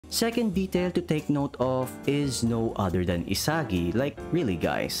Second detail to take note of is no other than Isagi. Like, really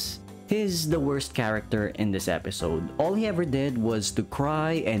guys. He's the worst character in this episode. All he ever did was to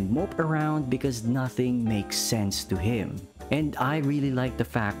cry and mope around because nothing makes sense to him. And I really like the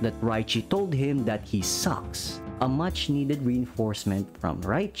fact that Raichi told him that he sucks. A much needed reinforcement from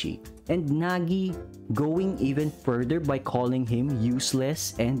Raichi. And Nagi going even further by calling him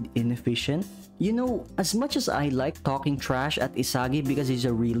useless and inefficient. You know, as much as I like talking trash at Isagi because he's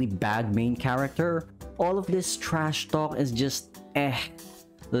a really bad main character, all of this trash talk is just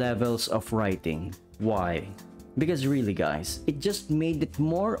levels of writing. Why? Because really guys, it just made it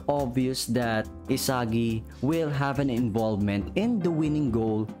more obvious that Isagi will have an involvement in the winning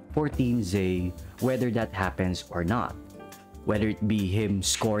goal for Team Zay, whether that happens or not. Whether it be him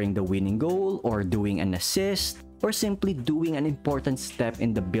scoring the winning goal or doing an assist or simply doing an important step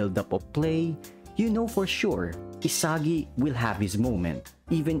in the build-up of play, you know for sure Isagi will have his moment.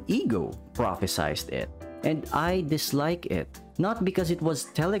 Even EYYO prophesized it. And I dislike it. Not because it was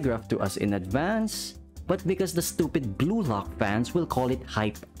telegraphed to us in advance, but because the stupid Blue Lock fans will call it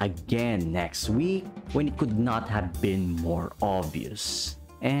hype again next week when it could not have been more obvious.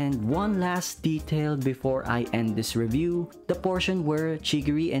 And one last detail before I end this review, the portion where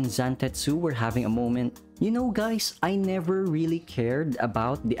Chigiri and Zantetsu were having a moment. You know guys, I never really cared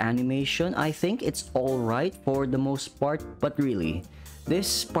about the animation. I think it's alright for the most part, but really,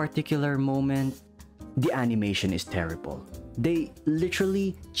 this particular moment, the animation is terrible. They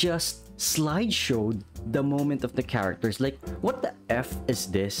literally just slideshowed the moment of the characters. Like, what the F is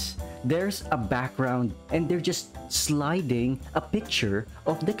this? There's a background and they're just sliding a picture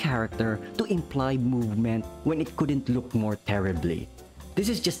of the character to imply movement when it couldn't look more terribly. This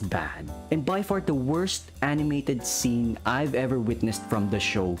is just bad, and by far the worst animated scene I've ever witnessed from the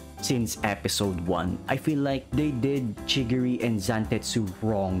show since episode 1. I feel like they did Chigiri and Zantetsu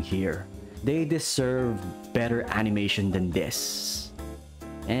wrong here. They deserve better animation than this.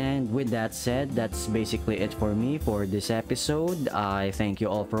 And with that said, that's basically it for me for this episode. I thank you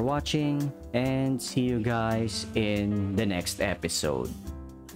all for watching and see you guys in the next episode.